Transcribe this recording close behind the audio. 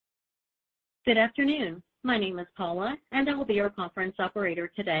Good afternoon. My name is Paula, and I will be your conference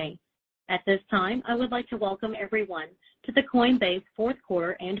operator today. At this time, I would like to welcome everyone to the Coinbase fourth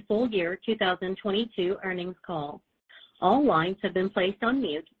quarter and full year 2022 earnings call. All lines have been placed on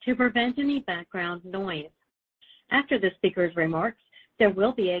mute to prevent any background noise. After the speaker's remarks, there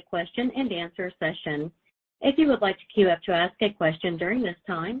will be a question-and-answer session. If you would like to queue up to ask a question during this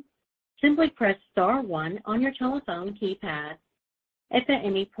time, simply press star one on your telephone keypad. If at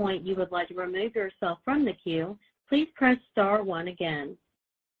any point you would like to remove yourself from the queue, please press star one again.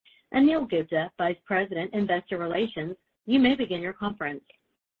 Anil Gupta, Vice President, Investor Relations, you may begin your conference.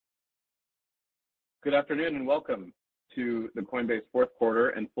 Good afternoon and welcome to the Coinbase fourth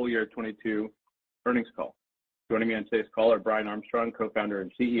quarter and full year 2022 earnings call. Joining me on today's call are Brian Armstrong, Co-founder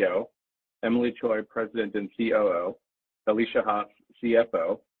and CEO, Emilie Choi, President and COO, Alesia Haas,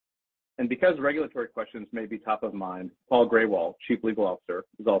 CFO, and because regulatory questions may be top of mind, Paul Grewal, Chief Legal Officer,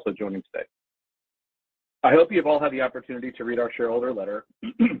 is also joining today. I hope you've all had the opportunity to read our shareholder letter,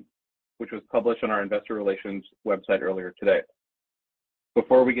 which was published on our investor relations website earlier today.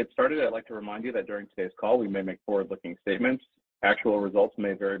 Before we get started, I'd like to remind you that during today's call, we may make forward-looking statements. Actual results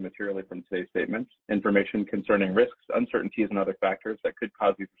may vary materially from today's statements. Information concerning risks, uncertainties, and other factors that could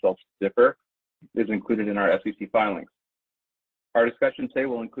cause these results to differ is included in our SEC filings. Our discussion today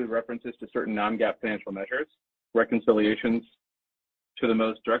will include references to certain non-GAAP financial measures. Reconciliations to the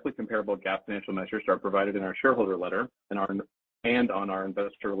most directly comparable GAAP financial measures are provided in our shareholder letter and on our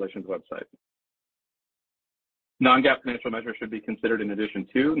investor relations website. Non-GAAP financial measures should be considered in addition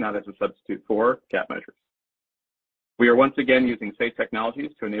to, not as a substitute for, GAAP measures. We are once again using Say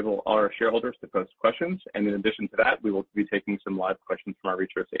Technologies to enable all our shareholders to post questions, and in addition to that, we will be taking some live questions from our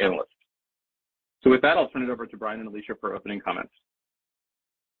research analysts. So with that, I'll turn it over to Brian and Alesia for opening comments.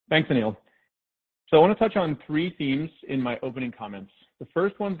 Thanks, Anil. So I want to touch on three themes in my opening comments. The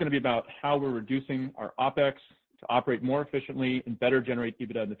first one's going to be about how we're reducing our OPEX to operate more efficiently and better generate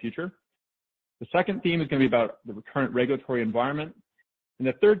EBITDA in the future. The second theme is going to be about the current regulatory environment. And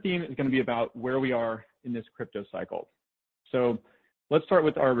the third theme is going to be about where we are in this crypto cycle. So let's start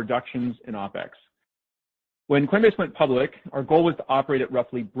with our reductions in OPEX. When Coinbase went public, our goal was to operate at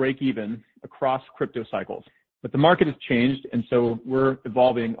roughly break even across crypto cycles. But the market has changed, and so we're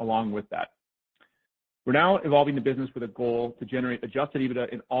evolving along with that. We're now evolving the business with a goal to generate adjusted EBITDA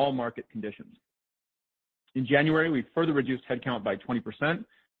in all market conditions. In January, we further reduced headcount by 20%.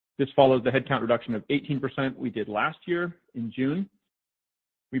 This follows the headcount reduction of 18% we did last year in June.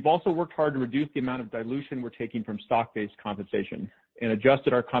 We've also worked hard to reduce the amount of dilution we're taking from stock-based compensation and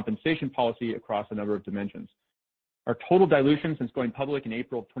adjusted our compensation policy across a number of dimensions. Our total dilution since going public in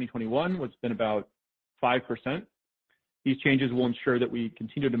April of 2021 has been about 5%. These changes will ensure that we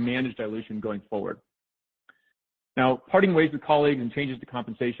continue to manage dilution going forward. Now, parting ways with colleagues and changes to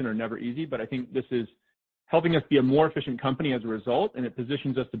compensation are never easy, but I think this is helping us be a more efficient company as a result, and it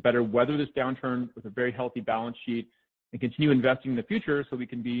positions us to better weather this downturn with a very healthy balance sheet and continue investing in the future so we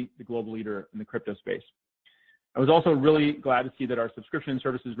can be the global leader in the crypto space. I was also really glad to see that our subscription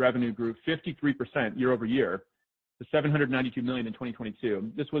services revenue grew 53% year over year to $792 million in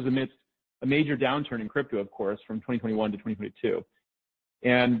 2022. This was amidst a major downturn in crypto, of course, from 2021 to 2022.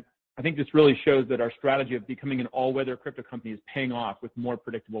 And I think this really shows that our strategy of becoming an all-weather crypto company is paying off with more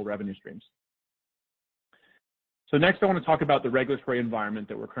predictable revenue streams. So next, I want to talk about the regulatory environment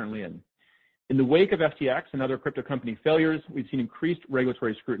that we're currently in. In the wake of FTX and other crypto company failures, we've seen increased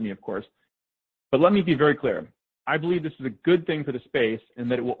regulatory scrutiny, of course. But let me be very clear. I believe this is a good thing for the space and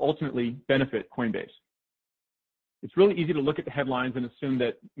that it will ultimately benefit Coinbase. It's really easy to look at the headlines and assume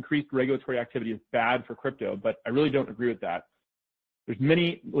that increased regulatory activity is bad for crypto, but I really don't agree with that. There's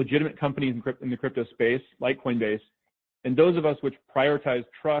many legitimate companies in the crypto space, like Coinbase, and those of us which prioritize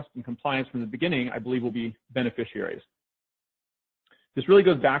trust and compliance from the beginning, I believe will be beneficiaries. This really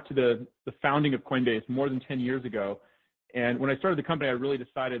goes back to the founding of Coinbase more than 10 years ago. And when I started the company, I really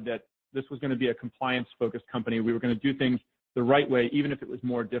decided that this was going to be a compliance-focused company. We were going to do things the right way, even if it was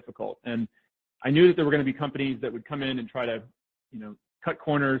more difficult. And I knew that there were going to be companies that would come in and try to, cut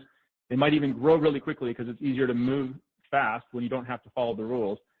corners. They might even grow really quickly because it's easier to move fast when you don't have to follow the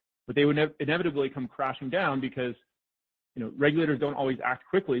rules. But they would inevitably come crashing down because, regulators don't always act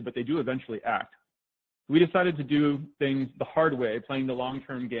quickly, but they do eventually act. We decided to do things the hard way, playing the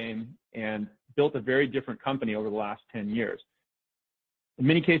long-term game, and built a very different company over the last 10 years. In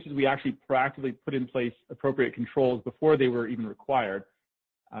many cases, we actually proactively put in place appropriate controls before they were even required,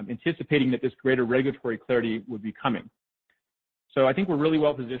 anticipating that this greater regulatory clarity would be coming. So I think we're really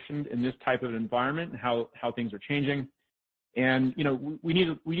well positioned in this type of environment and how things are changing. And we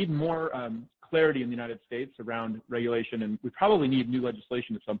need more clarity in the United States around regulation, and we probably need new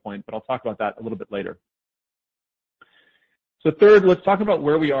legislation at some point, but I'll talk about that a little bit later. So third, let's talk about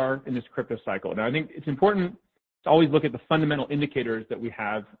where we are in this crypto cycle. Now, I think it's important to always look at the fundamental indicators that we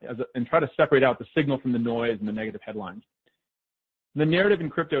have and try to separate out the signal from the noise and the negative headlines. The narrative in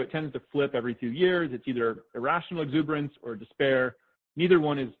crypto, it tends to flip every few years. It's either irrational exuberance or despair. Neither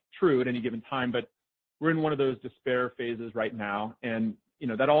one is true at any given time, but we're in one of those despair phases right now. And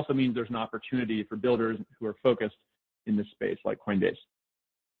that also means there's an opportunity for builders who are focused in this space, like Coinbase.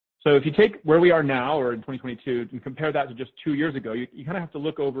 So if you take where we are now, or in 2022, and compare that to just 2 years ago, you kind of have to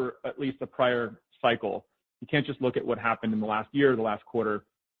look over at least the prior cycle. You can't just look at what happened in the last year or the last quarter.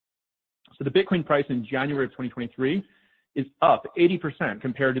 So the Bitcoin price in January of 2023 is up 80%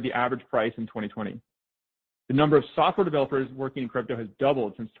 compared to the average price in 2020. The number of software developers working in crypto has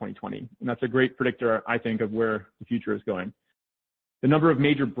doubled since 2020, and that's a great predictor, I think, of where the future is going. The number of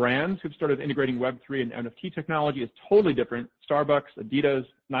major brands who've started integrating Web3 and NFT technology is totally different. Starbucks, Adidas,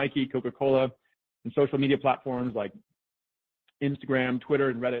 Nike, Coca-Cola, and social media platforms like Instagram, Twitter,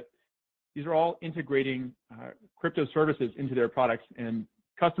 and Reddit. These are all integrating crypto services into their products, and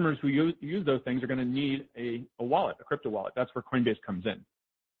customers who use those things are going to need a wallet, a crypto wallet. That's where Coinbase comes in.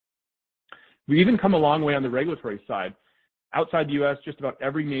 We've even come a long way on the regulatory side. Outside the U.S., just about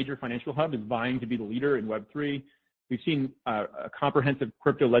every major financial hub is vying to be the leader in Web3. We've seen a comprehensive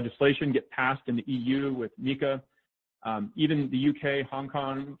crypto legislation get passed in the EU with MiCA. Even the UK, Hong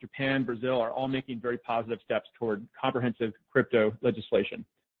Kong, Japan, Brazil are all making very positive steps toward comprehensive crypto legislation.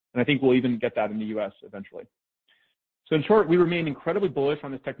 And I think we'll even get that in the US eventually. So in short, we remain incredibly bullish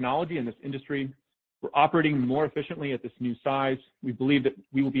on this technology and this industry. We're operating more efficiently at this new size. We believe that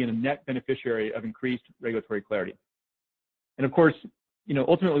we will be a net beneficiary of increased regulatory clarity. And of course,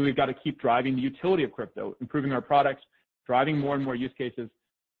 ultimately we've got to keep driving the utility of crypto, improving our products, driving more and more use cases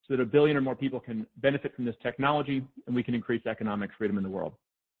so that 1 billion or more people can benefit from this technology and we can increase economic freedom in the world.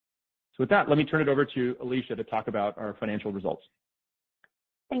 So with that, let me turn it over to Alesia to talk about our financial results.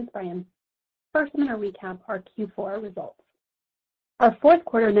 Thanks, Brian. First, I'm going to recap our Q4 results. Our fourth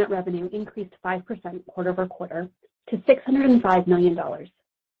quarter net revenue increased 5% quarter over quarter to $605 million.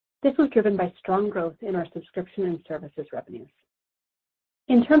 This was driven by strong growth in our subscription and services revenues.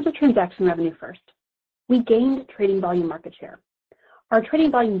 In terms of transaction revenue first, we gained trading volume market share. Our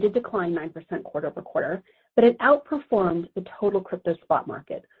trading volume did decline 9% quarter over quarter, but it outperformed the total crypto spot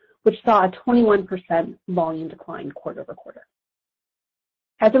market, which saw a 21% volume decline quarter over quarter.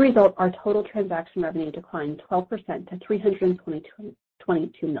 As a result, our total transaction revenue declined 12% to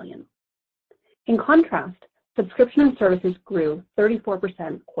 $322 million. In contrast, subscription and services grew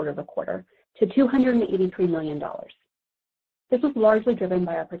 34% quarter over quarter to $283 million. This was largely driven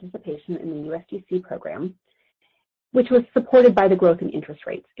by our participation in the USDC program, which was supported by the growth in interest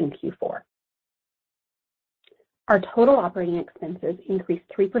rates in Q4. Our total operating expenses increased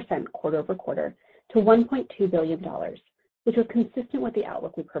 3% quarter over quarter to $1.2 billion, which was consistent with the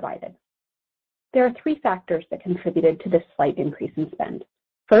outlook we provided. There are 3 factors that contributed to this slight increase in spend.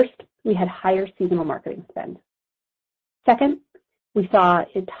 First, we had higher seasonal marketing spend. Second, we saw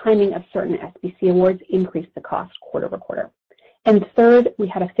a timing of certain SBC awards increase the cost quarter over quarter. And third, we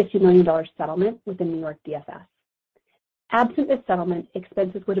had a $50 million settlement with the New York DFS. Absent this settlement,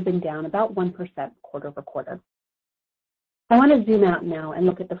 expenses would have been down about 1% quarter over quarter. I want to zoom out now and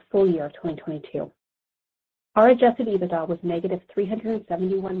look at the full year of 2022. Our adjusted EBITDA was negative $371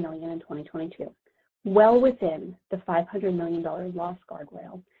 million in 2022, well within the $500 million loss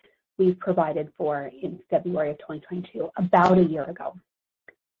guardrail we provided for in February of 2022, about a year ago.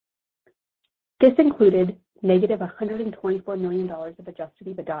 This included negative $124 million of adjusted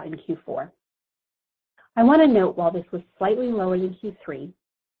EBITDA in Q4. I want to note while this was slightly lower than Q3,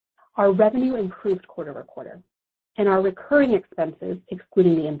 our revenue improved quarter over quarter, and our recurring expenses,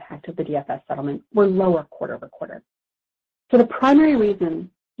 excluding the impact of the DFS settlement, were lower quarter over quarter. So the primary reason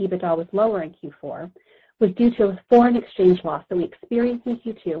EBITDA was lower in Q4 was due to a foreign exchange loss that we experienced in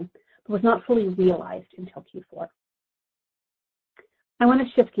Q2 but was not fully realized until Q4. I want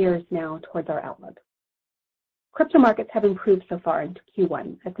to shift gears now towards our outlook. Crypto markets have improved so far into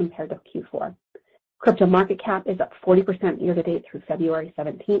Q1 as compared to Q4. Crypto market cap is up 40% year-to-date through February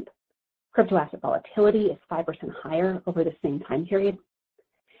 17th. Crypto asset volatility is 5% higher over the same time period.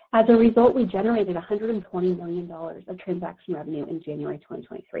 As a result, we generated $120 million of transaction revenue in January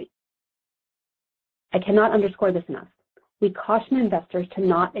 2023. I cannot underscore this enough. We caution investors to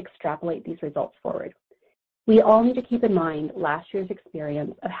not extrapolate these results forward. We all need to keep in mind last year's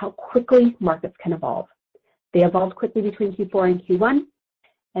experience of how quickly markets can evolve. They evolved quickly between Q4 and Q1,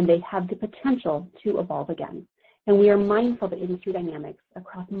 and they have the potential to evolve again. and we are mindful that industry dynamics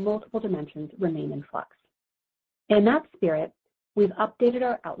across multiple dimensions remain in flux. In that spirit, we've updated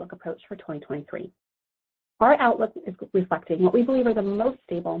our outlook approach for 2023. Our outlook is reflecting what we believe are the most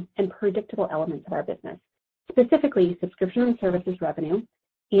stable and predictable elements of our business, specifically subscription and services revenue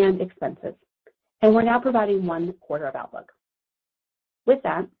and expenses. And we're now providing 1 quarter of outlook. With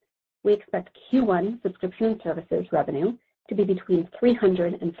that, we expect Q1 subscription and services revenue to be between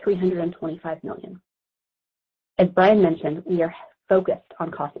 $300 and $325 million. As Brian mentioned, we are focused on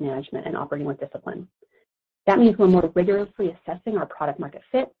cost management and operating with discipline. That means we're more rigorously assessing our product market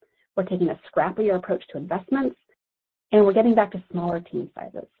fit, we're taking a scrappier approach to investments, and we're getting back to smaller team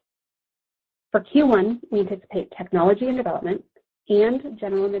sizes. For Q1, we anticipate technology and development and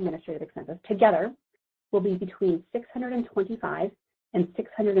general and administrative expenses together will be between $625 and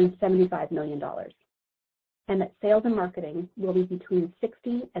 $675 million, and that sales and marketing will be between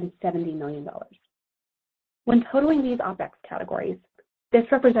 $60 and $70 million. When totaling these OpEx categories, this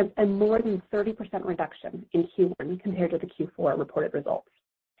represents a more than 30% reduction in Q1 compared to the Q4 reported results.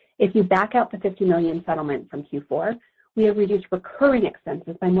 If you back out the $50 million settlement from Q4, we have reduced recurring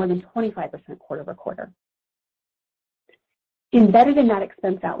expenses by more than 25% quarter-over-quarter. Embedded in that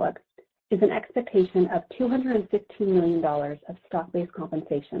expense outlook is an expectation of $215 million of stock-based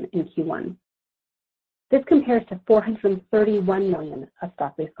compensation in Q1. This compares to $431 million of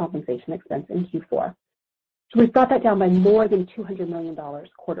stock-based compensation expense in Q4. So we've brought that down by more than $200 million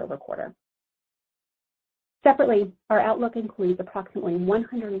quarter-over-quarter. Separately, our outlook includes approximately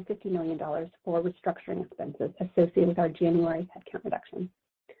 $150 million for restructuring expenses associated with our January headcount reduction.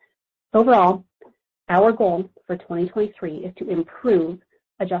 Overall, our goal for 2023 is to improve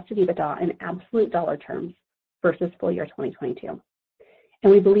Adjusted EBITDA in absolute dollar terms versus full year 2022.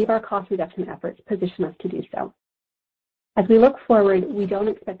 And we believe our cost reduction efforts position us to do so. As we look forward, we don't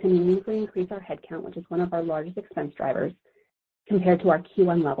expect to meaningfully increase our headcount, which is one of our largest expense drivers, compared to our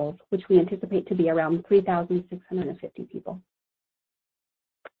Q1 levels, which we anticipate to be around 3,650 people.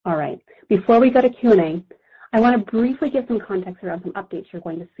 All right, before we go to Q&A, I want to briefly give some context around some updates you're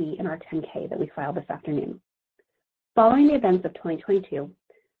going to see in our 10-K that we filed this afternoon. Following the events of 2022,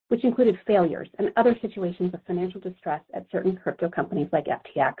 which included failures and other situations of financial distress at certain crypto companies like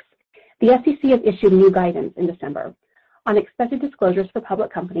FTX, the SEC has issued new guidance in December on expected disclosures for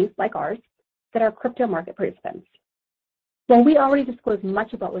public companies like ours that are crypto market participants. While we already disclosed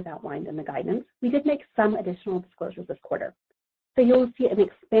much of what was outlined in the guidance, we did make some additional disclosures this quarter. So you'll see an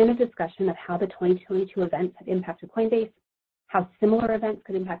expanded discussion of how the 2022 events have impacted Coinbase, how similar events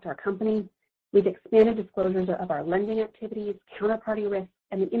could impact our company. We've expanded disclosures of our lending activities, counterparty risks,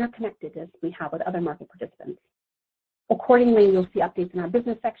 and the interconnectedness we have with other market participants. Accordingly, you'll see updates in our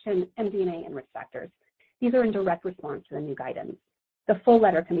business section, MD&A, and risk factors. These are in direct response to the new guidance. The full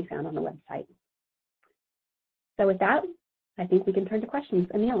letter can be found on the website. So with that, I think we can turn to questions.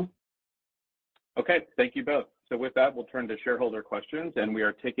 Anil. Okay, thank you both. So with that, we'll turn to shareholder questions, and we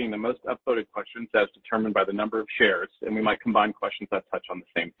are taking the most upvoted questions as determined by the number of shares, and we might combine questions that touch on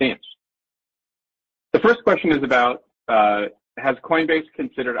the same themes. The first question is about, has Coinbase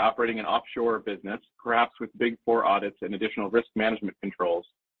considered operating an offshore business, perhaps with Big Four audits and additional risk management controls,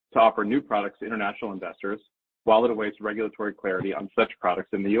 to offer new products to international investors while it awaits regulatory clarity on such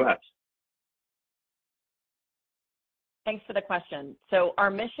products in the U.S.? Thanks for the question. So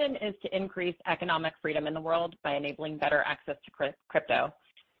our mission is to increase economic freedom in the world by enabling better access to crypto.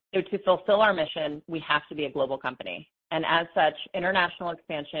 So to fulfill our mission, we have to be a global company. And as such, international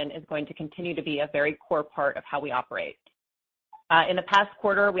expansion is going to continue to be a very core part of how we operate. In the past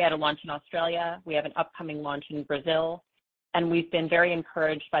quarter, we had a launch in Australia. We have an upcoming launch in Brazil. And we've been very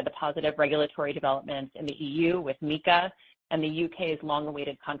encouraged by the positive regulatory developments in the EU with MiCA and the UK's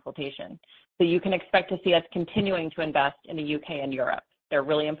long-awaited consultation. So you can expect to see us continuing to invest in the UK and Europe. They're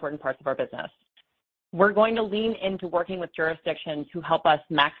really important parts of our business. We're going to lean into working with jurisdictions who help us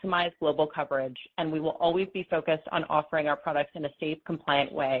maximize global coverage, and we will always be focused on offering our products in a safe,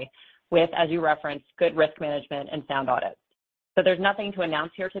 compliant way with, as you referenced, good risk management and sound audits. So there's nothing to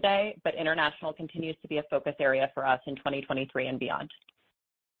announce here today, but international continues to be a focus area for us in 2023 and beyond.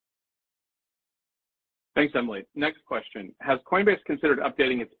 Thanks, Emily. Next question. Has Coinbase considered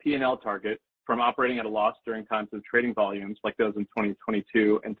updating its P&L target from operating at a loss during times of trading volumes like those in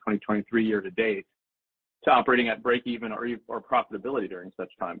 2022 and 2023 year to date to operating at break even or profitability during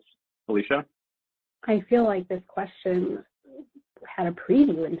such times? Felicia? I feel like this question had a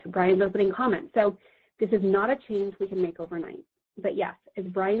preview into Brian's opening comments. So this is not a change we can make overnight. But yes, as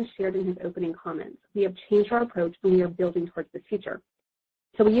Brian shared in his opening comments, we have changed our approach and we are building towards the future.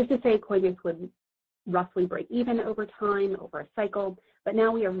 So we used to say Coinbase would roughly break even over time, over a cycle, but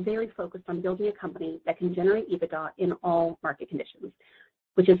now we are very focused on building a company that can generate EBITDA in all market conditions,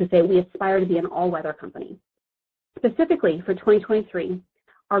 which is to say we aspire to be an all-weather company. Specifically for 2023,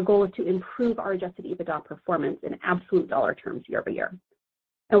 our goal is to improve our adjusted EBITDA performance in absolute dollar terms year over year.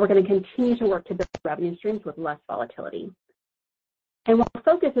 And we're going to continue to work to build revenue streams with less volatility. And while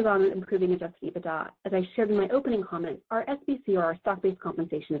focus is on improving adjusted EBITDA, as I shared in my opening comments, our SBC, or our stock-based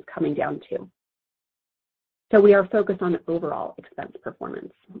compensation, is coming down too. So we are focused on overall expense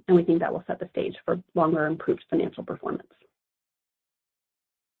performance, and we think that will set the stage for longer improved financial performance.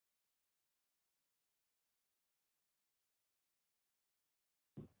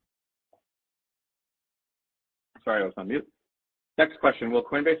 Sorry, I was on mute. Next question, will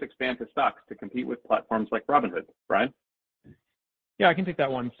Coinbase expand to stocks to compete with platforms like Robinhood? Brian? Yeah, I can take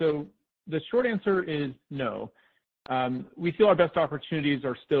that one. So the short answer is no. We feel our best opportunities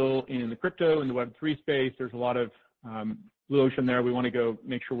are still in the crypto and the Web3 space. There's a lot of blue ocean there. We want to go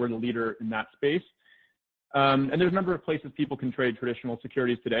make sure we're the leader in that space. And there's a number of places people can trade traditional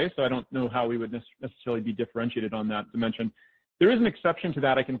securities today, so I don't know how we would necessarily be differentiated on that dimension. There is an exception to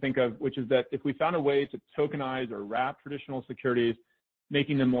that I can think of, which is that if we found a way to tokenize or wrap traditional securities,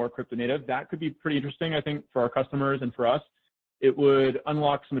 making them more crypto native, that could be pretty interesting, I think, for our customers and for us. It would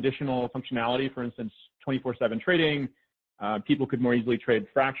unlock some additional functionality, for instance, 24/7 trading. People could more easily trade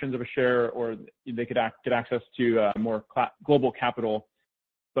fractions of a share, or they could get access to more global capital.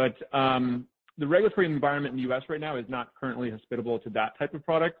 But the regulatory environment in the U.S. right now is not currently hospitable to that type of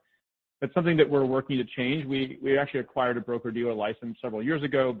product. That's something that we're working to change. We actually acquired a broker-dealer license several years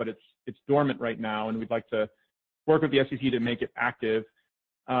ago, but it's dormant right now, and we'd like to work with the SEC to make it active.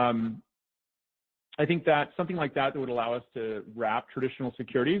 I think that something like that would allow us to wrap traditional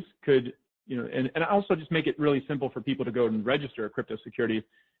securities could, and also just make it really simple for people to go and register crypto securities.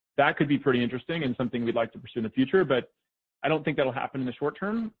 That could be pretty interesting and something we'd like to pursue in the future, but I don't think that'll happen in the short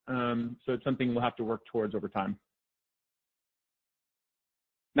term. So it's something we'll have to work towards over time.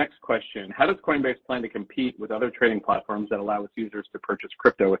 Next question, how does Coinbase plan to compete with other trading platforms that allow its users to purchase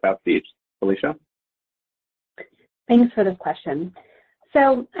crypto without fees? Felicia? Thanks for this question.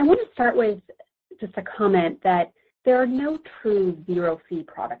 So I want to start with just a comment that there are no true zero-fee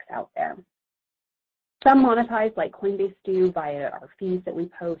products out there. Some monetize like Coinbase do via our fees that we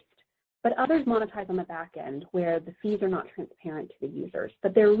post, but others monetize on the back end where the fees are not transparent to the users,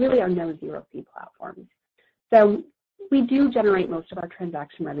 but there really are no zero-fee platforms. So we do generate most of our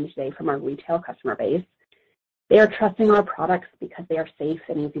transaction revenue today from our retail customer base. They are trusting our products because they are safe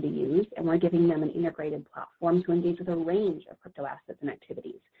and easy to use, and we're giving them an integrated platform to engage with a range of crypto assets and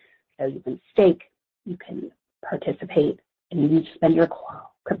activities. So you can stake, you can participate, and you can spend your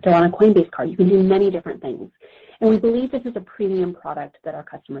crypto on a Coinbase card. You can do many different things. And we believe this is a premium product that our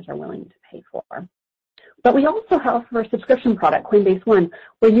customers are willing to pay for. But we also have our subscription product, Coinbase One,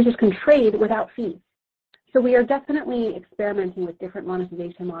 where users can trade without fees. So we are definitely experimenting with different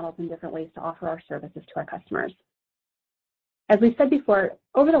monetization models and different ways to offer our services to our customers. As we said before,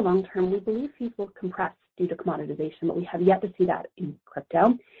 over the long term, we believe fees will compress due to commoditization, but we have yet to see that in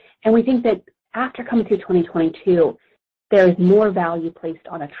crypto. And we think that after coming through 2022, there is more value placed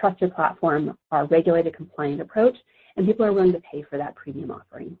on a trusted platform, our regulated compliant approach, and people are willing to pay for that premium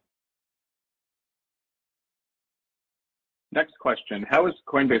offering. Next question, how is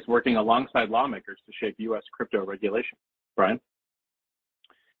Coinbase working alongside lawmakers to shape U.S. crypto regulation? Brian?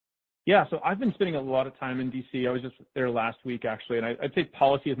 Yeah, so I've been spending a lot of time in D.C. I was just there last week, actually, and I'd say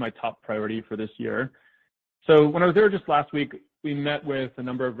policy is my top priority for this year. So when I was there just last week, we met with a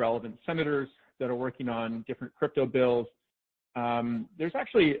number of relevant senators that are working on different crypto bills. There's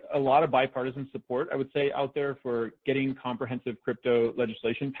actually a lot of bipartisan support, I would say, out there for getting comprehensive crypto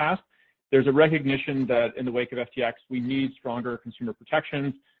legislation passed. There's a recognition that in the wake of FTX, we need stronger consumer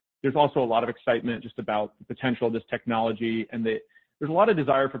protections. There's also a lot of excitement just about the potential of this technology, and there's a lot of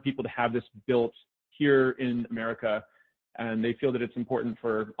desire for people to have this built here in America, and they feel that it's important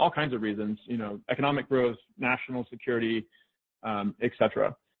for all kinds of reasons, economic growth, national security, et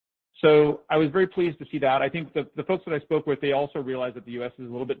cetera. So I was very pleased to see that. I think the folks that I spoke with, they also realize that the U.S. is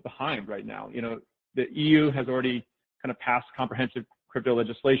a little bit behind right now. The EU has already kind of passed comprehensive crypto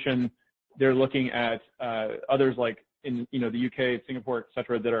legislation. They're looking at others like in the UK, Singapore, et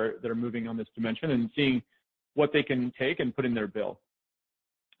cetera, that are moving on this dimension and seeing what they can take and put in their bill.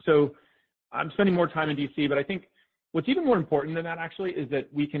 So I'm spending more time in DC, but I think what's even more important than that actually is that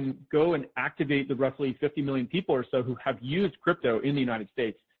we can go and activate the roughly 50 million people or so who have used crypto in the United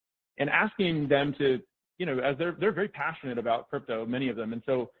States and asking them to, as they're very passionate about crypto, many of them. And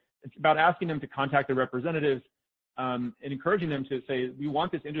so it's about asking them to contact their representatives, and encouraging them to say, we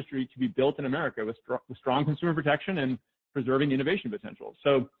want this industry to be built in America with strong consumer protection and preserving the innovation potential.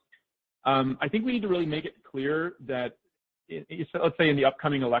 So I think we need to really make it clear that, let's say in the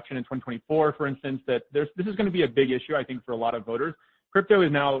upcoming election in 2024, for instance, that this is going to be a big issue, I think, for a lot of voters. Crypto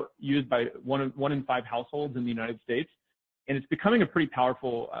is now used by one in 5 households in the United States, and it's becoming a pretty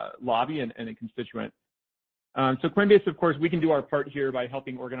powerful lobby and a constituent. So Coinbase, of course, we can do our part here by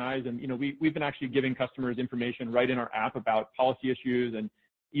helping organize, and we've been actually giving customers information right in our app about policy issues and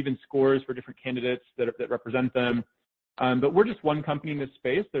even scores for different candidates that represent them. But we're just one company in this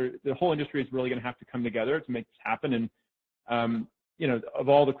space. The whole industry is really going to have to come together to make this happen, and of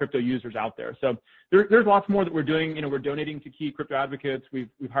all the crypto users out there. So there's lots more that we're doing. We're donating to key crypto advocates. We've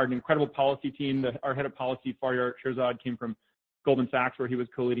hired an incredible policy team. Our head of policy, Faryar Shirzad, came from Goldman Sachs, where he was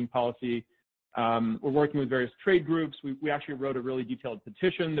co-leading policy. We're working with various trade groups. We actually wrote a really detailed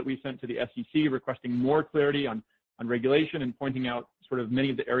petition that we sent to the SEC requesting more clarity on regulation and pointing out sort of many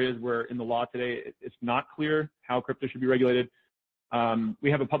of the areas where in the law today it's not clear how crypto should be regulated.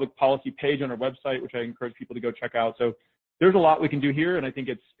 We have a public policy page on our website, which I encourage people to go check out. So there's a lot we can do here, and I think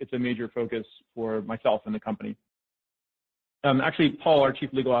it's a major focus for myself and the company. Actually, Paul, our Chief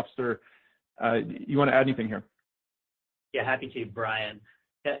Legal Officer, you want to add anything here? Yeah, happy to, Brian.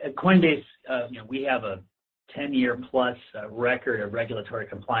 At Coinbase, we have a 10-year plus record of regulatory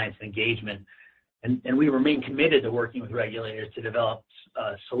compliance and engagement, and we remain committed to working with regulators to develop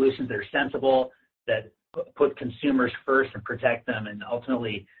solutions that are sensible, that put consumers first and protect them, and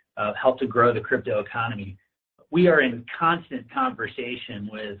ultimately help to grow the crypto economy. We are in constant conversation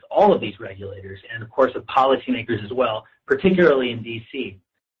with all of these regulators and, of course, with policymakers as well, particularly in D.C.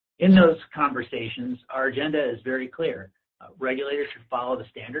 In those conversations, our agenda is very clear. Regulators should follow the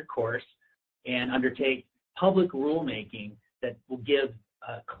standard course and undertake public rulemaking that will give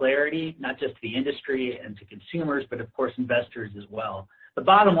clarity, not just to the industry and to consumers, but, of course, investors as well. The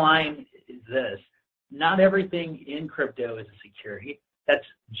bottom line is this. Not everything in crypto is a security. That's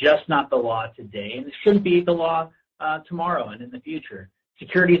just not the law today, and it shouldn't be the law tomorrow and in the future.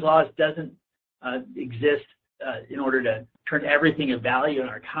 Securities laws doesn't exist in order to turn everything of value in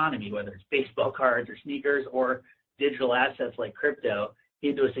our economy, whether it's baseball cards or sneakers or digital assets like crypto,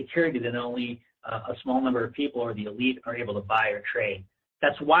 into a security that only a small number of people or the elite are able to buy or trade.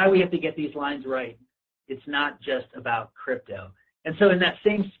 That's why we have to get these lines right. It's not just about crypto. And so in that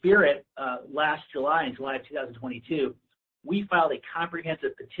same spirit, last July, in July of 2022, we filed a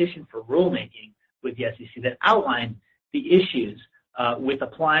comprehensive petition for rulemaking with the SEC that outlined the issues with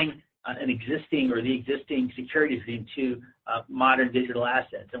applying the existing securities into modern digital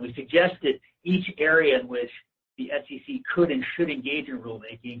assets. And we suggested each area in which the SEC could and should engage in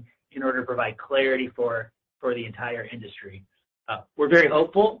rulemaking in order to provide clarity for the entire industry. We're very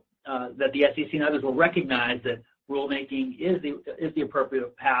hopeful that the SEC and others will recognize that rulemaking is the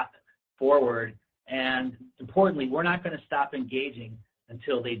appropriate path forward. And importantly, we're not going to stop engaging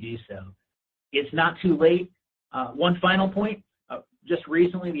until they do so. It's not too late. One final point. Just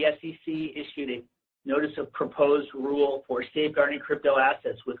recently, the SEC issued a notice of proposed rule for safeguarding crypto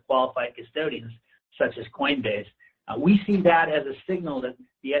assets with qualified custodians, such as Coinbase. We see that as a signal that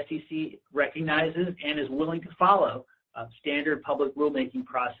the SEC recognizes and is willing to follow a standard public rulemaking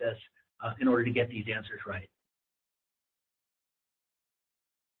process in order to get these answers right.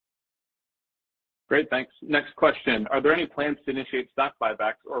 Great, thanks. Next question. Are there any plans to initiate stock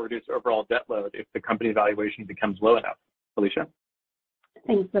buybacks or reduce overall debt load if the company valuation becomes low enough? Felicia?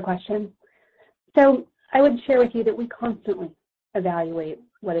 Thanks for the question. So I would share with you that we constantly evaluate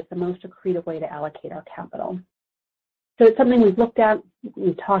what is the most accretive way to allocate our capital. So it's something we've looked at,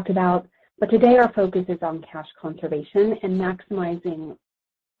 we've talked about, but today our focus is on cash conservation and maximizing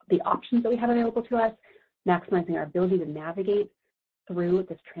the options that we have available to us, maximizing our ability to navigate through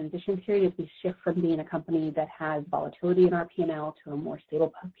this transition period as we shift from being a company that has volatility in our P&L to a more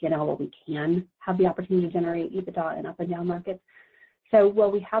stable P&L where we can have the opportunity to generate EBITDA in up and down markets. So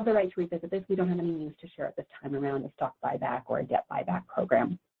while we have the right to revisit this, we don't have any news to share at this time around a stock buyback or a debt buyback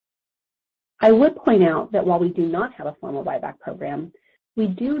program. I would point out that while we do not have a formal buyback program, we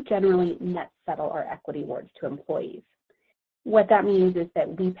do generally net settle our equity awards to employees. What that means is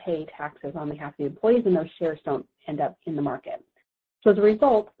that we pay taxes on behalf of the employees and those shares don't end up in the market. So as a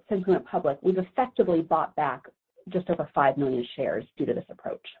result, since we went public, we've effectively bought back just over 5 million shares due to this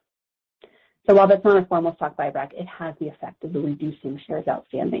approach. So while that's not a formal stock buyback, it has the effect of reducing shares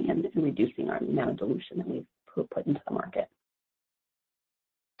outstanding and reducing our amount of dilution that we've put into the market.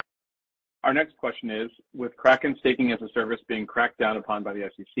 Our next question is, with Kraken staking as a service being cracked down upon by the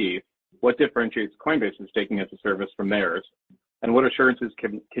SEC, what differentiates Coinbase's staking as a service from theirs? And what assurances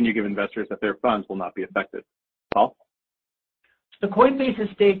can you give investors that their funds will not be affected? Paul? The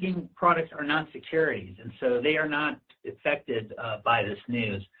Coinbase's staking products are not securities, and so they are not affected by this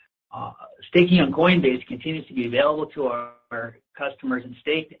news. Staking on Coinbase continues to be available to our customers, and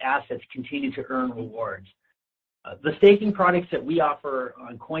staked assets continue to earn rewards. The staking products that we offer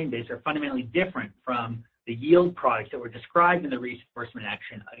on Coinbase are fundamentally different from the yield products that were described in the recent enforcement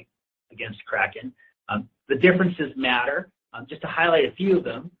action against Kraken. The differences matter. Just to highlight a few of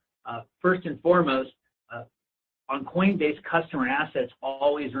them, first and foremost, on Coinbase, customer assets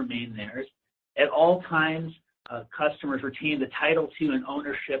always remain theirs. At all times, customers retain the title to and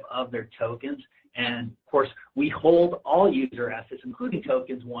ownership of their tokens. And of course, we hold all user assets, including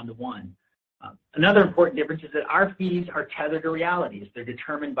tokens, one-to-one. Another important difference is that our fees are tethered to realities. They're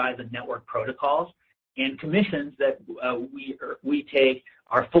determined by the network protocols, and commissions that we take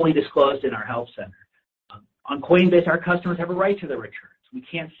are fully disclosed in our help center. On Coinbase, our customers have a right to the returns. We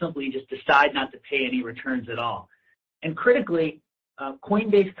can't simply just decide not to pay any returns at all. And critically,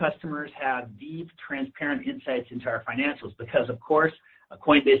 Coinbase customers have deep, transparent insights into our financials because, of course,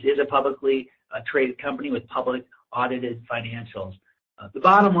 Coinbase is a publicly traded company with public audited financials. The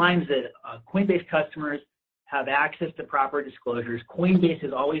bottom line is that Coinbase customers have access to proper disclosures. Coinbase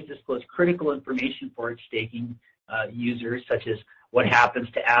has always disclosed critical information for its staking users, such as what happens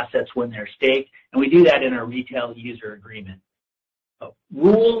to assets when they're staked, and we do that in our retail user agreement.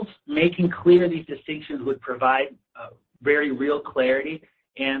 Rules making clear these distinctions would provide very real clarity,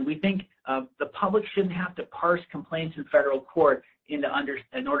 and we think the public shouldn't have to parse complaints in federal court in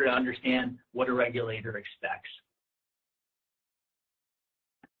order to understand what a regulator expects.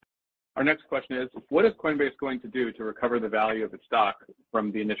 Our next question is, what is Coinbase going to do to recover the value of its stock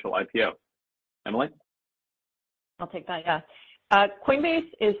from the initial IPO? Emily? I'll take that, yeah. Coinbase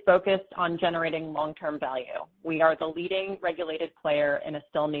is focused on generating long-term value. We are the leading regulated player in a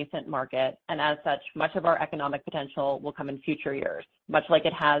still nascent market, and as such, much of our economic potential will come in future years, much like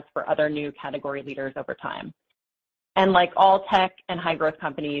it has for other new category leaders over time. And like all tech and high-growth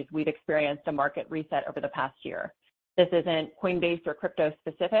companies, we've experienced a market reset over the past year. This isn't Coinbase or crypto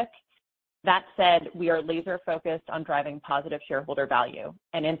specific. That said, we are laser focused on driving positive shareholder value,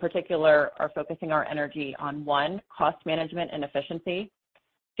 and in particular are focusing our energy on 1, cost management and efficiency,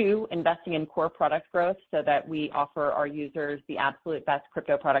 2, investing in core product growth so that we offer our users the absolute best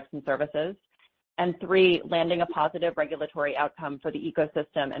crypto products and services, and 3, landing a positive regulatory outcome for the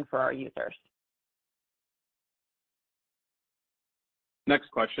ecosystem and for our users.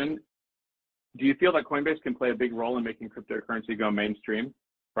 Next question. Do you feel that Coinbase can play a big role in making cryptocurrency go mainstream?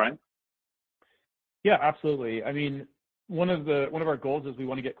 Brian? Yeah, absolutely. I mean, one of our goals is we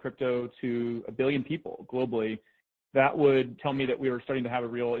want to get crypto to 1 billion people globally. That would tell me that we were starting to have a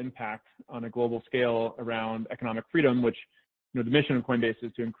real impact on a global scale around economic freedom, which, the mission of Coinbase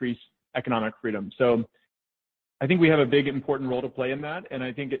is to increase economic freedom. So I think we have a big, important role to play in that, and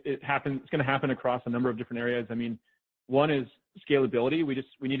I think it's going to happen across a number of different areas. I mean, one is scalability.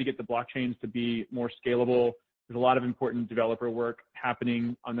 We need to get the blockchains to be more scalable. There's a lot of important developer work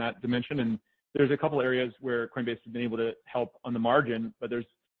happening on that dimension, and there's a couple areas where Coinbase has been able to help on the margin, but there's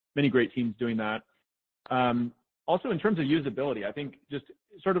many great teams doing that. Also, in terms of usability, I think just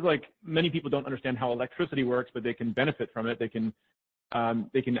sort of like many people don't understand how electricity works, but they can benefit from it. They can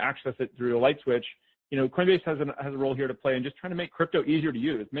access it through a light switch. Coinbase has a role here to play in just trying to make crypto easier to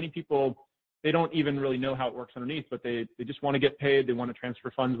use. Many people, they don't even really know how it works underneath, but they just want to get paid. They want to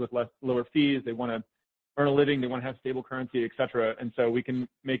transfer funds with lower fees. They want to earn a living, they want to have stable currency, et cetera. And so we can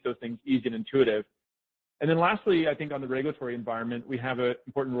make those things easy and intuitive. And then lastly, I think on the regulatory environment, we have an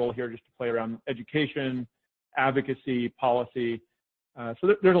important role here just to play around education, advocacy, policy.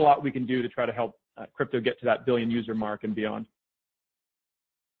 So there's a lot we can do to try to help crypto get to that 1 billion user mark and beyond.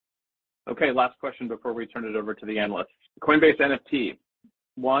 Okay, last question before we turn it over to the analysts. Coinbase NFT.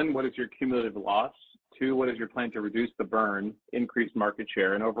 1, what is your cumulative loss? 2, what is your plan to reduce the burn, increase market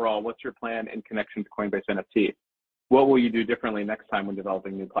share, and overall, what's your plan in connection to Coinbase NFT? What will you do differently next time when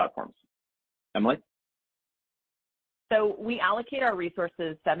developing new platforms? Emily? So we allocate our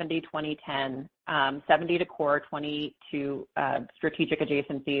resources 70-20-10, 70 to core, 20 to strategic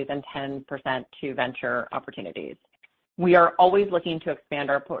adjacencies, and 10% to venture opportunities. We are always looking to expand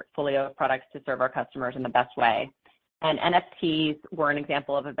our portfolio of products to serve our customers in the best way. And NFTs were an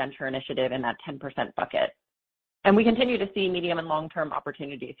example of a venture initiative in that 10% bucket. And we continue to see medium and long-term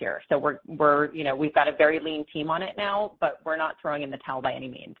opportunities here. So we've got a very lean team on it now, but we're not throwing in the towel by any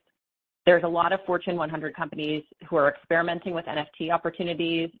means. There's a lot of Fortune 100 companies who are experimenting with NFT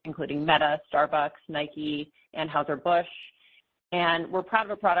opportunities, including Meta, Starbucks, Nike, Anheuser-Busch. And we're proud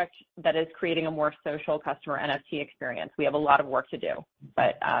of a product that is creating a more social customer NFT experience. We have a lot of work to do,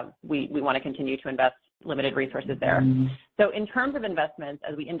 but we want to continue to invest limited resources there. So in terms of investments,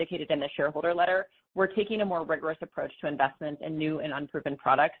 as we indicated in the shareholder letter, we're taking a more rigorous approach to investments in new and unproven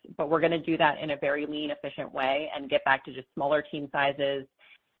products, but we're going to do that in a very lean, efficient way and get back to just smaller team sizes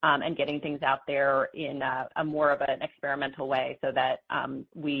and getting things out there in a more of an experimental way so that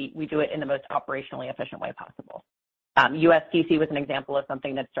we do it in the most operationally efficient way possible. USDC was an example of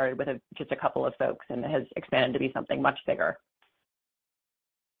something that started with just a couple of folks and has expanded to be something much bigger.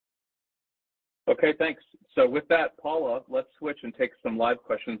 Okay, thanks. So with that, Paula, let's switch and take some live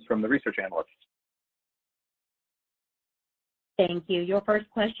questions from the research analysts. Thank you. Your first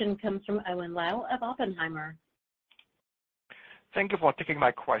question comes from Owen Lau of Oppenheimer. Thank you for taking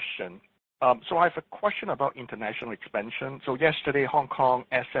my question. So I have a question about international expansion. So yesterday, Hong Kong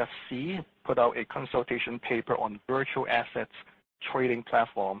SFC put out a consultation paper on virtual assets trading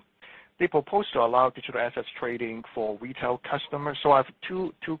platform. They propose to allow digital assets trading for retail customers. So I have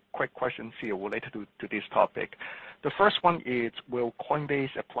two quick questions here related to this topic. The first one is, will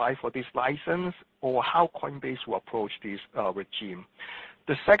Coinbase apply for this license, or how Coinbase will approach this regime?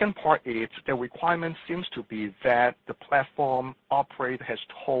 The second part is the requirement seems to be that the platform operator has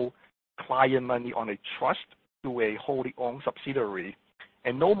to hold client money on a trust through a wholly owned subsidiary,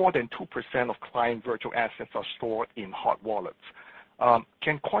 and no more than 2% of client virtual assets are stored in hot wallets.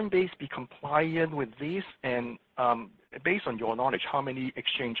 Can Coinbase be compliant with this? And based on your knowledge, how many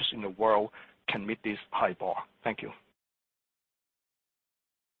exchanges in the world can meet this high bar? Thank you.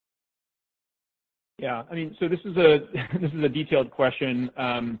 Yeah, I mean, so this is a detailed question.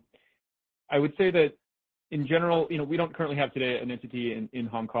 I would say that in general, we don't currently have today an entity in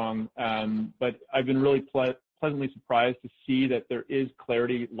Hong Kong, but I've been really pleasantly surprised to see that there is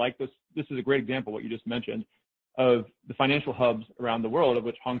clarity like this. This is a great example, what you just mentioned, of the financial hubs around the world, of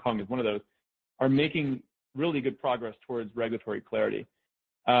which Hong Kong is one of those, are making really good progress towards regulatory clarity.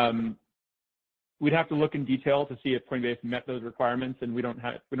 We'd have to look in detail to see if Coinbase met those requirements, and we don't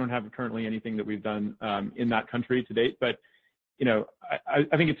have currently anything that we've done in that country to date. But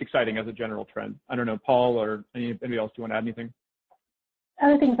I think it's exciting as a general trend. I don't know, Paul or anybody else, do you want to add anything?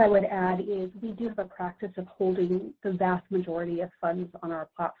 Other things I would add is we do have a practice of holding the vast majority of funds on our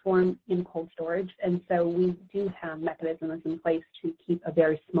platform in cold storage, and so we do have mechanisms in place to keep a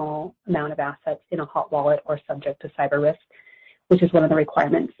very small amount of assets in a hot wallet or subject to cyber risk, which is one of the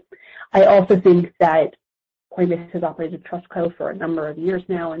requirements. I also think that Coinbase has operated TrustCo for a number of years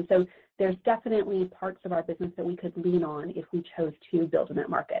now, and so there's definitely parts of our business that we could lean on if we chose to build in that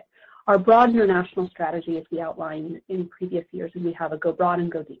market. Our broad international strategy, as we outlined in previous years, is we have a go broad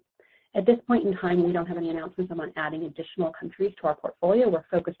and go deep. At this point in time, we don't have any announcements on adding additional countries to our portfolio. We're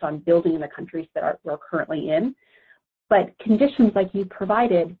focused on building in the countries that we're currently in. But conditions like you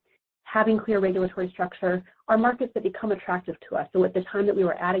provided, having clear regulatory structure, are markets that become attractive to us. So at the time that we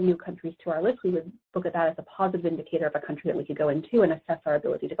were adding new countries to our list, we would look at that as a positive indicator of a country that we could go into and assess our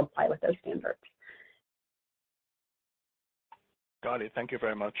ability to comply with those standards. Got it. Thank you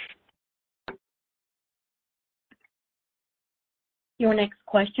very much. Your next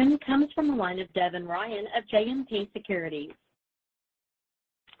question comes from the line of Devin Ryan of JMP Securities.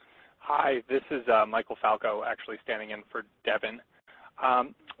 Hi, this is Michael Falco, actually standing in for Devin.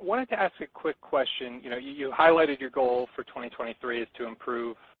 Wanted to ask a quick question. You highlighted your goal for 2023 is to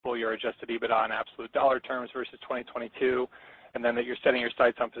improve full-year adjusted EBITDA in absolute dollar terms versus 2022, and then that you're setting your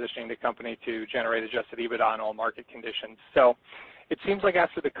sights on positioning the company to generate adjusted EBITDA in all market conditions. So it seems like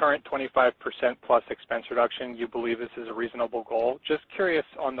after the current 25% plus expense reduction, you believe this is a reasonable goal. Just curious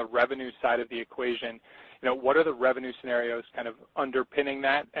on the revenue side of the equation, what are the revenue scenarios kind of underpinning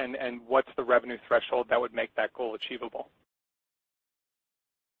that, and what's the revenue threshold that would make that goal achievable?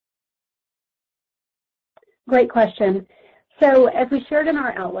 Great question. So as we shared in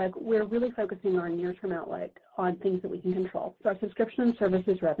our outlook, we're really focusing our near-term outlook on things that we can control. So our subscription and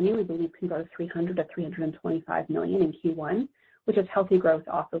services revenue, we believe, can grow 300 to 325 million in Q1, which is healthy growth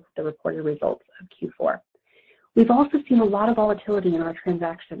off of the reported results of Q4. We've also seen a lot of volatility in our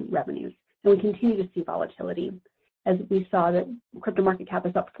transaction revenues, and we continue to see volatility. As we saw that crypto market cap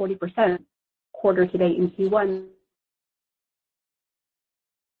is up 40% quarter to date in Q1.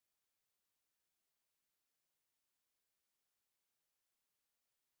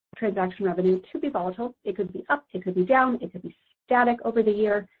 Transaction revenue to be volatile. It could be up, it could be down, it could be static over the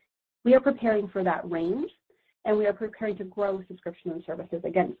year. We are preparing for that range, and we are preparing to grow subscription and services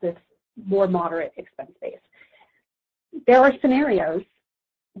against this more moderate expense base. There are scenarios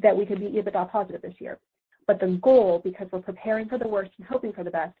that we could be EBITDA positive this year, but the goal, because we're preparing for the worst and hoping for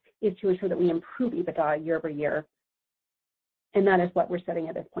the best, is to ensure that we improve EBITDA year over year, and that is what we're setting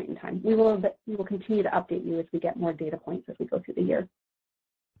at this point in time. We will continue to update you as we get more data points as we go through the year.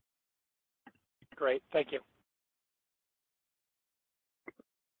 great. Thank you.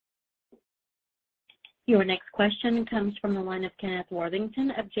 Your next question comes from the line of Kenneth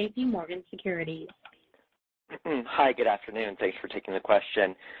Worthington of J.P. Morgan Securities. Hi, good afternoon. Thanks for taking the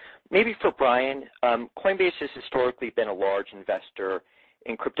question. Maybe for Brian, Coinbase has historically been a large investor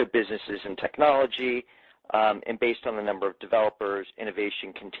in crypto businesses and technology, and based on the number of developers,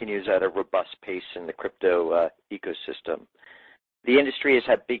 innovation continues at a robust pace in the crypto ecosystem. The industry has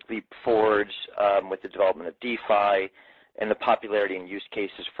had big leap forwards with the development of DeFi and the popularity and use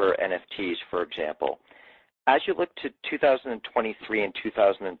cases for NFTs, for example. As you look to 2023 and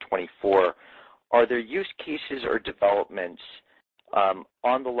 2024, are there use cases or developments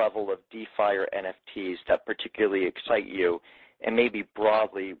on the level of DeFi or NFTs that particularly excite you? And maybe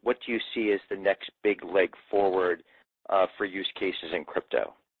broadly, what do you see as the next big leg forward for use cases in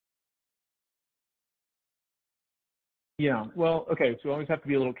crypto? Yeah, well, okay, so we always have to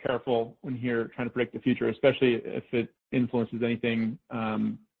be a little careful when you're trying to predict the future, especially if it influences anything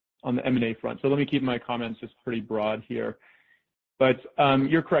on the M&A front. So let me keep my comments just pretty broad here. But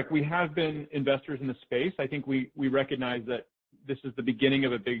you're correct. We have been investors in the space. I think we recognize that this is the beginning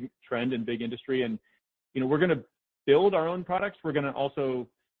of a big trend in big industry. And, we're going to build our own products. We're going to also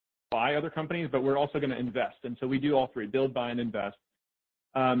buy other companies, but we're also going to invest. And so we do all three, build, buy, and invest.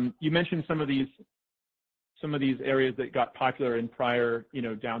 You mentioned some of these areas that got popular in prior,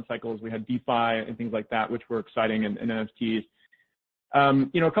 down cycles. We had DeFi and things like that, which were exciting, and NFTs.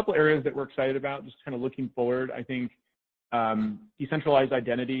 A couple areas that we're excited about, just kind of looking forward, I think decentralized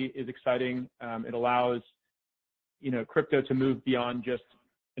identity is exciting. It allows, crypto to move beyond just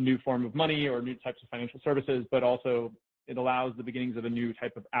a new form of money or new types of financial services, but also it allows the beginnings of a new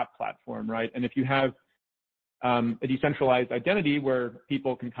type of app platform, right? And if you have a decentralized identity where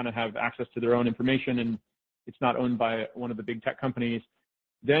people can kind of have access to their own information and it's not owned by one of the big tech companies,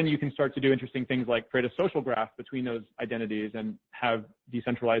 then you can start to do interesting things like create a social graph between those identities and have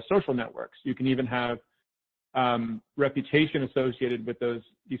decentralized social networks. You can even have reputation associated with those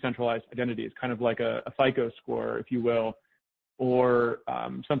decentralized identities, kind of like a FICO score, if you will, or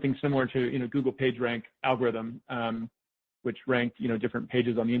something similar to Google PageRank algorithm, which ranked different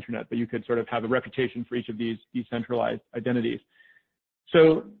pages on the internet. But you could sort of have a reputation for each of these decentralized identities.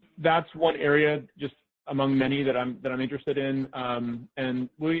 So that's one area, just among many that I'm interested in. And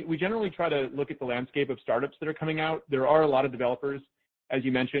we generally try to look at the landscape of startups that are coming out. There are a lot of developers, as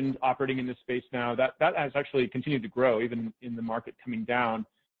you mentioned, operating in this space now. That has actually continued to grow, even in the market coming down.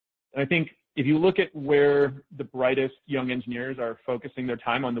 And I think if you look at where the brightest young engineers are focusing their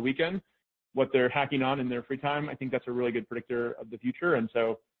time on the weekend, what they're hacking on in their free time, I think that's a really good predictor of the future. And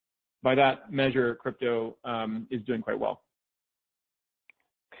so by that measure, crypto is doing quite well.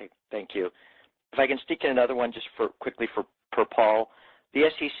 Okay, thank you. If I can sneak in another one just quickly for Paul. The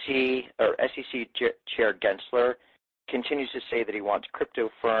SEC Chair Gensler continues to say that he wants crypto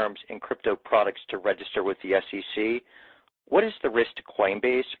firms and crypto products to register with the SEC. What is the risk to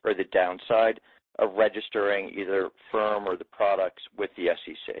Coinbase or the downside of registering either firm or the products with the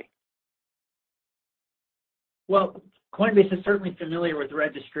SEC? Well, Coinbase is certainly familiar with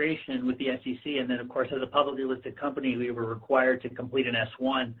registration with the SEC, and then, of course, as a publicly listed company, we were required to complete an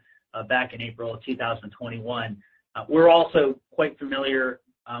S-1 back in April of 2021. We're also quite familiar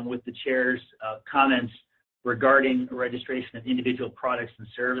with the chair's comments regarding registration of individual products and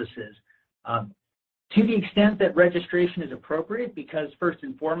services. To the extent that registration is appropriate, because first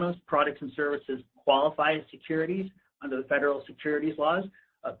and foremost, products and services qualify as securities under the federal securities laws,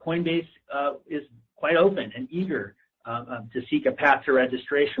 Coinbase is quite open and eager to seek a path to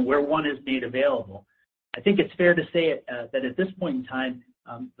registration where one is made available. I think it's fair to say that at this point in time,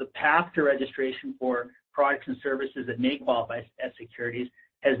 the path to registration for products and services that may qualify as securities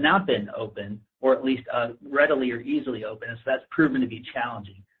has not been open, or at least readily or easily open, and so that's proven to be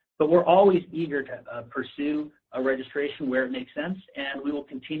challenging. But we're always eager to pursue a registration where it makes sense, and we will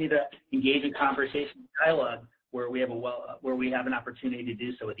continue to engage in conversation and dialogue where we have an opportunity to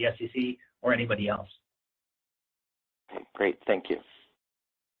do so with the SEC or anybody else. Okay, great, thank you.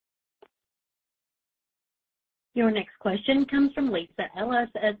 Your next question comes from Lisa Ellis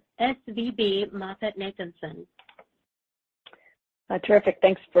at SVB MoffettNathanson. Terrific.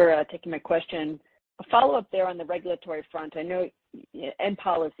 Thanks for taking my question. A follow-up there on the regulatory front. I know, and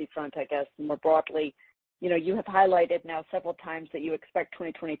policy front, I guess, more broadly, you have highlighted now several times that you expect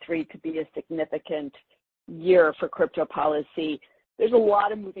 2023 to be a significant year for crypto policy. There's a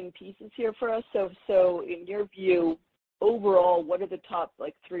lot of moving pieces here for us. So in your view, overall, what are the top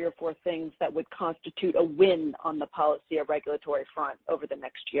 3 or 4 things that would constitute a win on the policy or regulatory front over the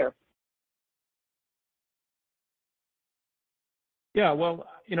next year? Yeah, well,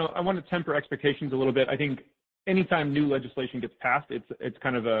 I want to temper expectations a little bit. I think anytime new legislation gets passed, it's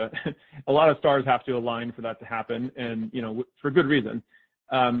kind of a lot of stars have to align for that to happen, and for good reason,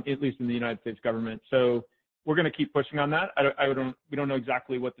 at least in the United States government. So we're going to keep pushing on that. We don't know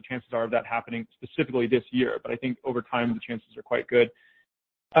exactly what the chances are of that happening specifically this year, but I think over time the chances are quite good.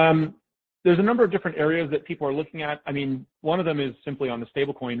 There's a number of different areas that people are looking at. I mean, one of them is simply on the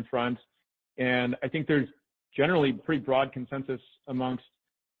stablecoin front, and I think there's generally pretty broad consensus amongst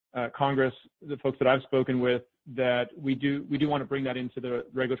Congress, the folks that I've spoken with, that we do want to bring that into the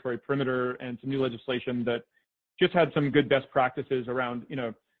regulatory perimeter and some new legislation that just had some good best practices around,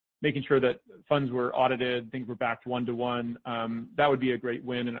 making sure that funds were audited, things were backed one-to-one. That would be a great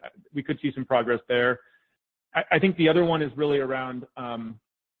win, and we could see some progress there. I think the other one is really around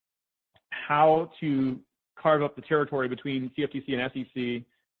how to carve up the territory between CFTC and SEC.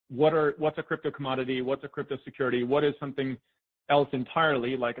 What's a crypto commodity? What's a crypto security? What is something else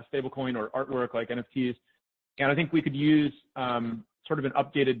entirely, like a stablecoin or artwork like NFTs? And I think we could use sort of an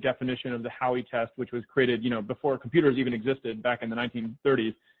updated definition of the Howey test, which was created, before computers even existed back in the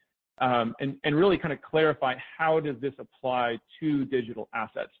 1930s, and really kind of clarify how does this apply to digital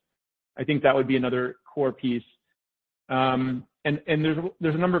assets. I think that would be another core piece. And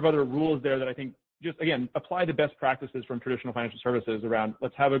there's a number of other rules there that I think just, again, apply the best practices from traditional financial services around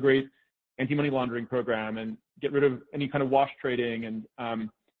let's have a great anti-money laundering program and get rid of any kind of wash trading and,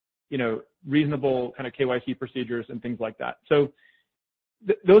 reasonable kind of KYC procedures and things like that. So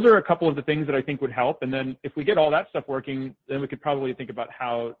those are a couple of the things that I think would help. And then if we get all that stuff working, then we could probably think about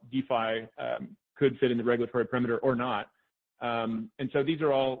how DeFi could fit in the regulatory perimeter or not. And so these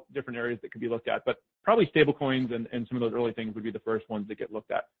are all different areas that could be looked at, but probably stablecoins and some of those early things would be the first ones that get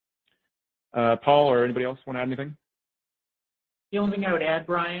looked at. Paul or anybody else want to add anything? The only thing I would add,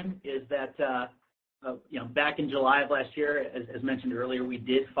 Brian, is that back in July of last year, as mentioned earlier, we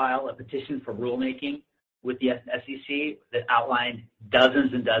did file a petition for rulemaking with the SEC that outlined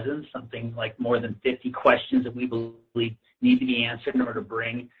dozens and dozens, something like more than 50 questions that we believe need to be answered in order to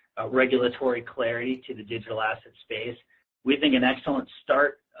bring regulatory clarity to the digital asset space. We think an excellent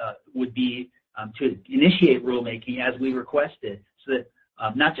start would be to initiate rulemaking as we requested, so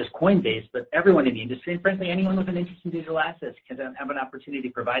that not just Coinbase, but everyone in the industry, and frankly, anyone with an interest in digital assets can have an opportunity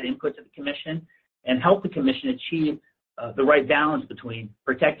to provide input to the Commission and help the Commission achieve the right balance between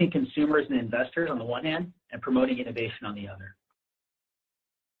protecting consumers and investors on the one hand and promoting innovation on the other.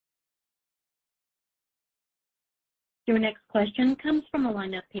 Your next question comes from the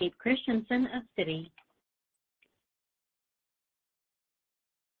line of Pete Christiansen of Citi.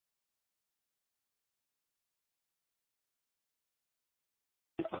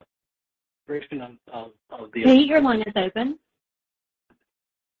 Pete, your line is open.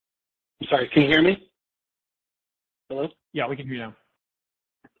 I'm sorry, can you hear me? Hello? Yeah, we can hear you now.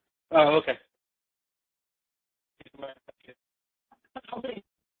 Oh, okay.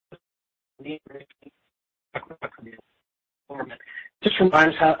 Just remind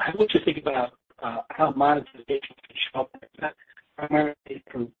us how would you think about how monetization can show up primarily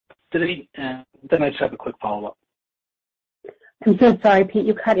from city, and then I just have a quick follow-up. I'm so sorry, Pete,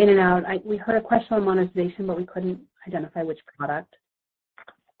 you cut in and out. We heard a question on monetization, but we couldn't identify which product.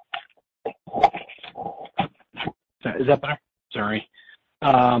 Is that better? Sorry.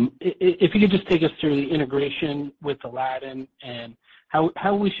 If you could just take us through the integration with Aladdin and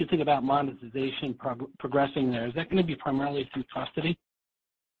how we should think about monetization progressing there. Is that going to be primarily through custody?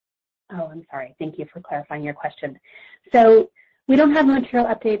 Oh, I'm sorry. Thank you for clarifying your question. So we don't have a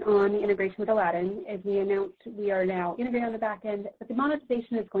material update on the integration with Aladdin. As we announced, we are now integrated on the back end, but the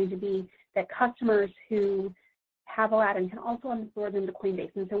monetization is going to be that customers who have Aladdin can also onboard them to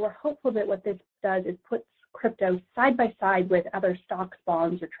Coinbase. And so we're hopeful that what this does is puts crypto side by side with other stocks,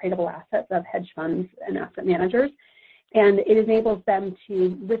 bonds, or tradable assets of hedge funds and asset managers. And it enables them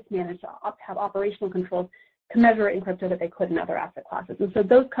to risk manage, have operational controls, to measure it in crypto that they could in other asset classes. And so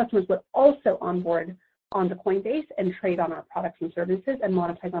those customers would also onboard onto Coinbase and trade on our products and services and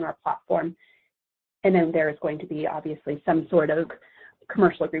monetize on our platform. And then there is going to be obviously some sort of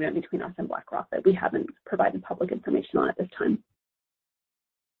commercial agreement between us and BlackRock that we haven't provided public information on at this time.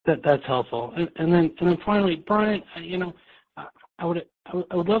 That's helpful. And then finally, Brian, I would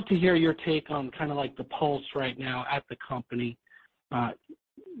love to hear your take on kind of like the pulse right now at the company.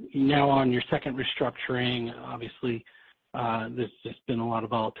 Now on your second restructuring, obviously, there's just been a lot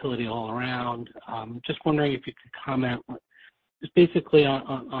of volatility all around. Just wondering if you could comment just basically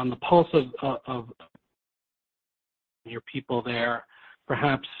on the pulse of your people there.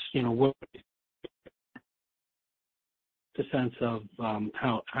 Perhaps, what sense of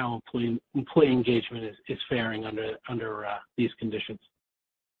how employee engagement is faring under these conditions.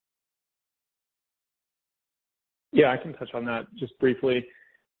 Yeah, I can touch on that just briefly.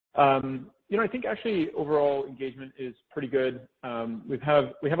 I think actually overall engagement is pretty good. We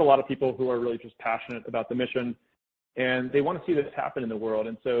have a lot of people who are really just passionate about the mission, and they want to see this happen in the world.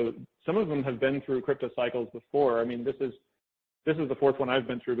 And so some of them have been through crypto cycles before. I mean, this is the fourth one I've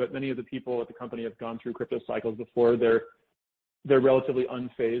been through, but many of the people at the company have gone through crypto cycles before. They're relatively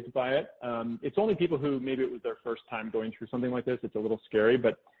unfazed by it. It's only people who maybe it was their first time going through something like this. It's a little scary,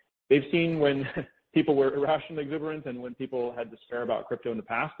 but they've seen when people were irrationally exuberant and when people had despair about crypto in the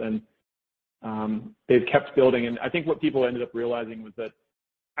past, and they've kept building. And I think what people ended up realizing was that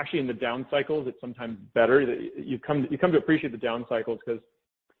actually in the down cycles, it's sometimes better that you come to appreciate the down cycles because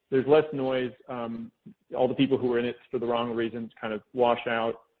there's less noise. All the people who are in it for the wrong reasons kind of wash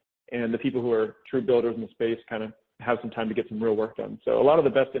out, and the people who are true builders in the space kind of have some time to get some real work done. So a lot of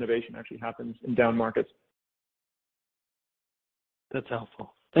the best innovation actually happens in down markets. That's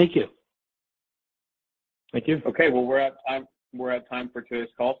helpful. Thank you. Thank you. Okay, well, we're at time for today's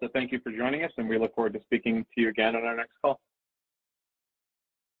call, so thank you for joining us, and we look forward to speaking to you again on our next call.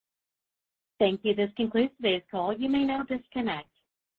 Thank you. This concludes today's call. You may now disconnect.